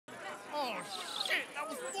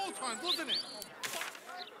was 4 times, wasn't it?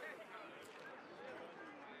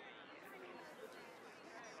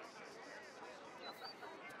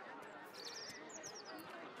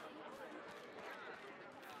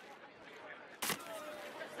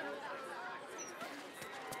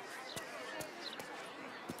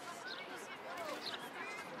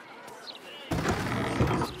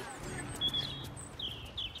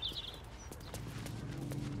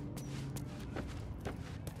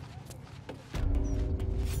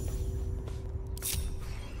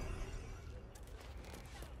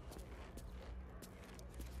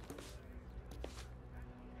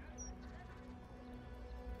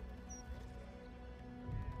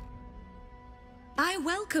 I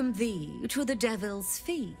welcome thee to the Devil's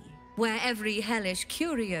Fee, where every hellish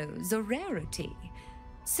curio's a rarity.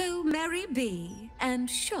 So merry be, and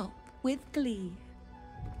shop with glee.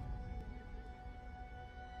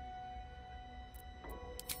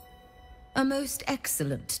 A most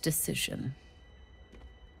excellent decision.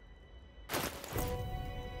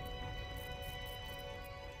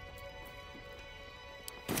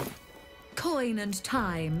 Coin and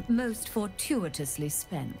time most fortuitously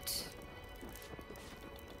spent.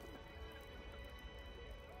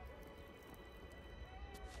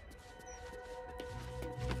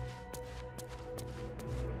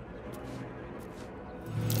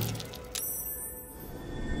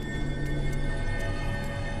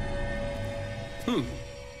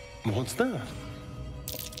 What's that?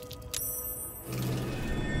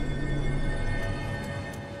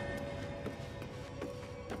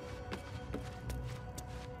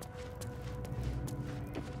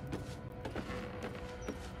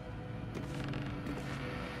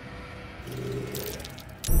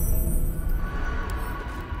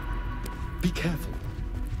 Be careful.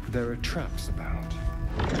 There are traps about.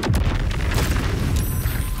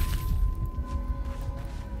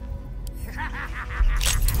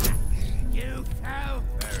 You fell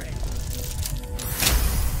for it!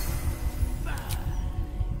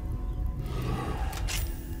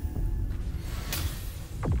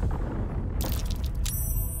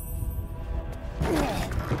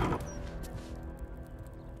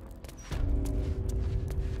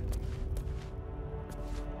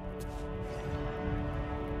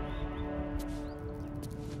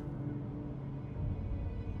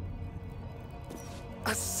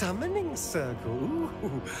 A summoning circle?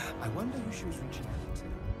 Ooh, I wonder who she was reaching out to.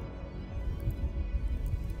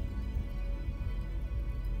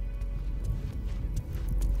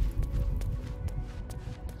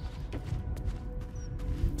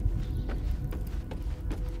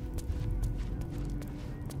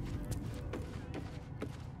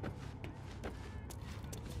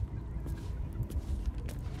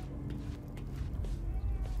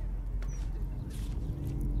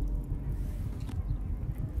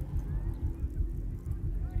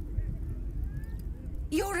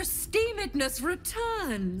 Your esteemedness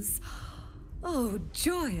returns! Oh,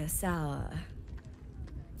 joyous hour.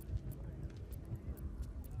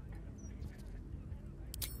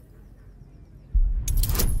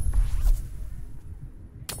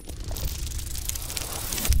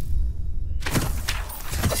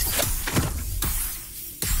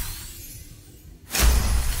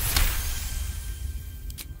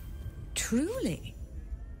 Truly.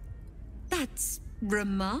 That's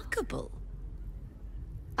remarkable.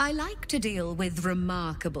 I like to deal with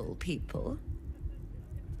remarkable people.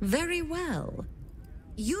 Very well.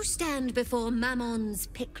 You stand before Mammon's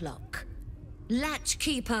picklock,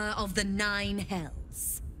 latchkeeper of the 9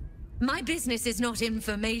 hells. My business is not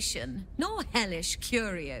information, nor hellish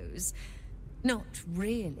curios. Not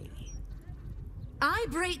really. I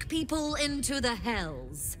break people into the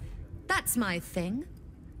hells. That's my thing.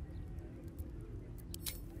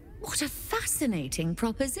 What a fascinating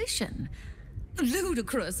proposition.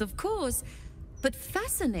 Ludicrous, of course, but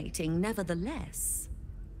fascinating nevertheless.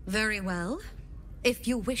 Very well. If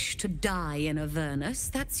you wish to die in Avernus,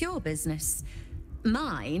 that's your business.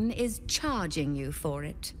 Mine is charging you for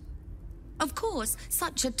it. Of course,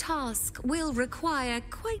 such a task will require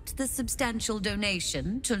quite the substantial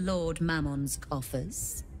donation to Lord Mammon's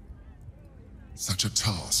coffers. Such a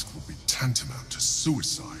task would be tantamount to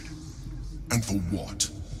suicide. And for what?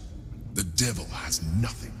 The devil has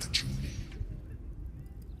nothing that you need.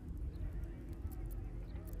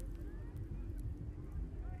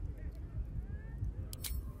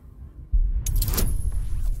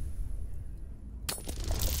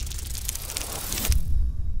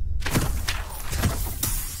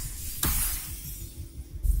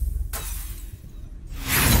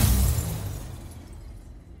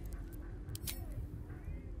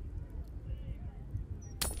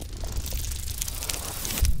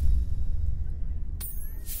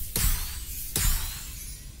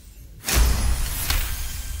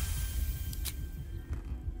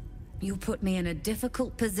 You put me in a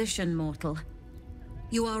difficult position, mortal.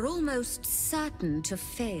 You are almost certain to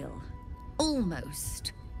fail.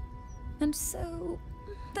 Almost. And so,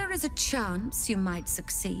 there is a chance you might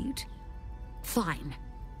succeed. Fine.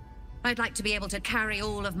 I'd like to be able to carry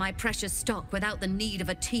all of my precious stock without the need of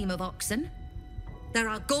a team of oxen. There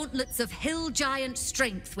are gauntlets of hill giant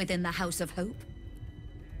strength within the House of Hope.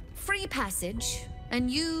 Free passage, and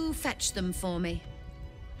you fetch them for me.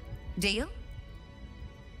 Deal?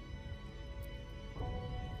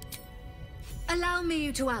 Allow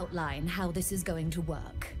me to outline how this is going to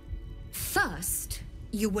work. First,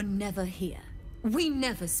 you were never here. We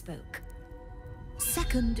never spoke.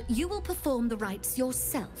 Second, you will perform the rites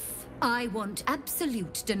yourself. I want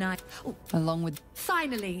absolute denial. Oh, Along with...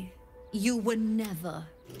 finally, you were never.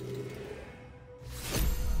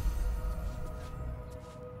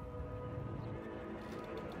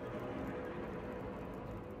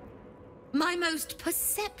 My most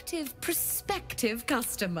prospective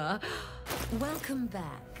customer. Welcome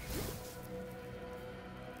back.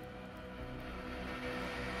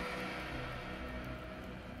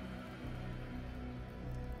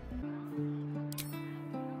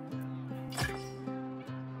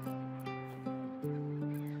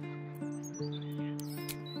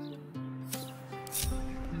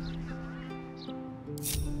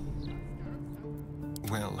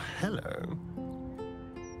 Well, hello.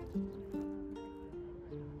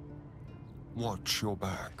 Watch your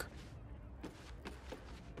back.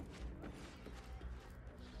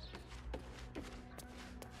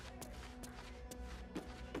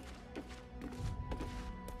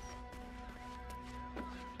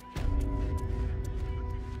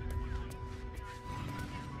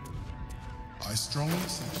 I strongly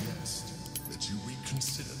suggest that you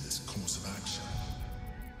reconsider this course of action.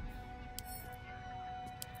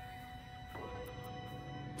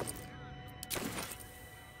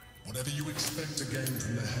 Whatever you expect to gain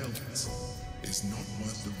from the Hells is not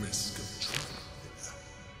worth the risk of traveling here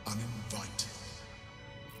uninvited.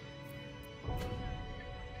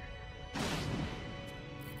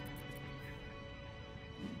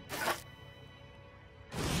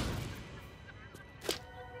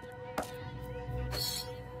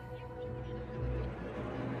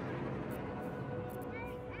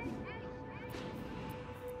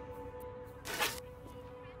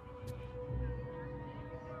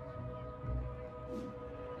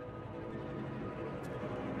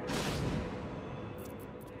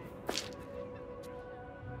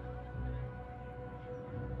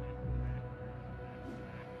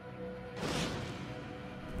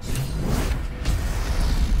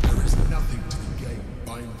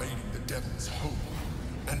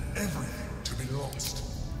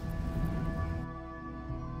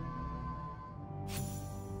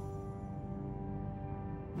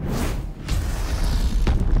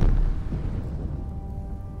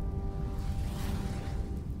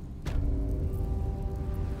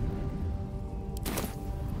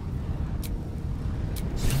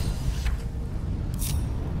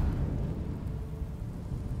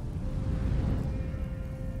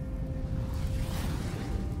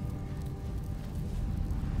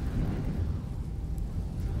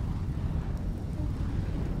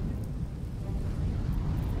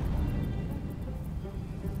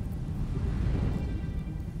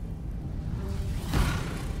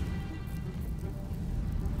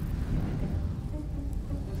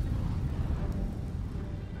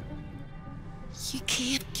 You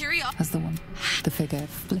can't carry on. As the figure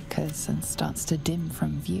flickers and starts to dim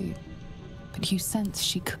from view. But you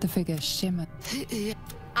sense the figure shimmer.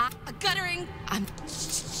 Guttering.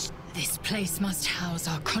 This place must house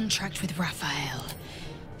our contract with Raphael.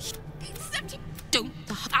 Don't.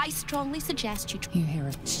 I strongly suggest you. You hear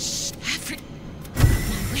it.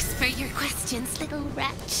 Whisper your questions, little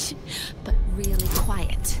wretch. But really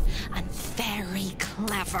quiet and very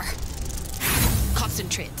clever.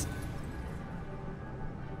 Concentrate.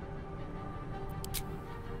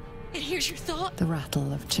 And here's your thought. The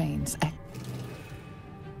rattle of chains echoes.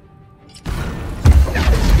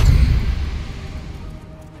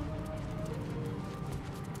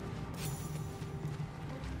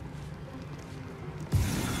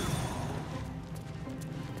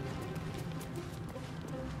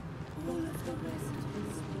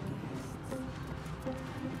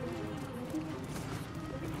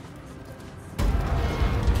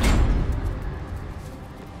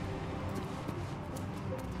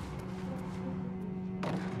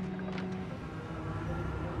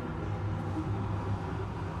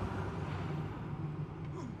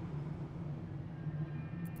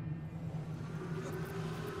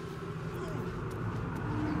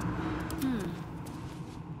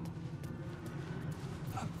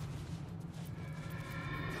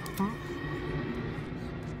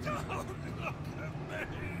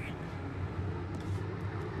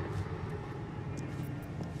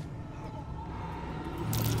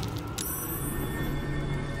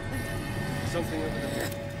 something over there.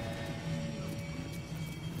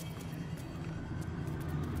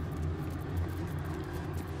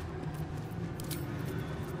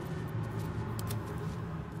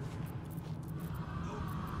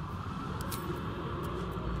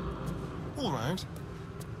 All right.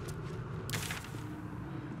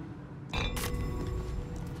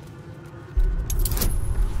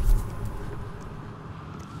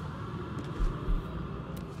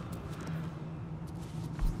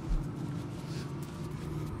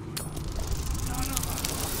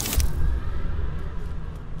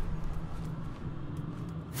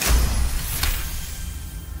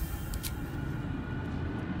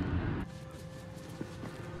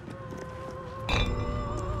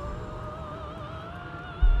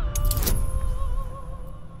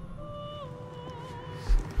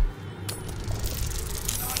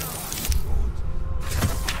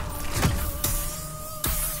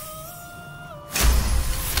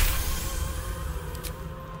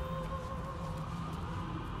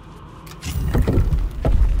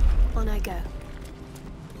 On I go.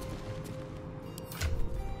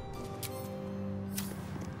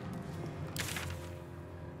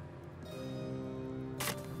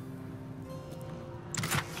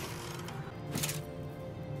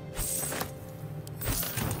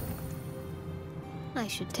 I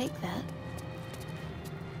should take that.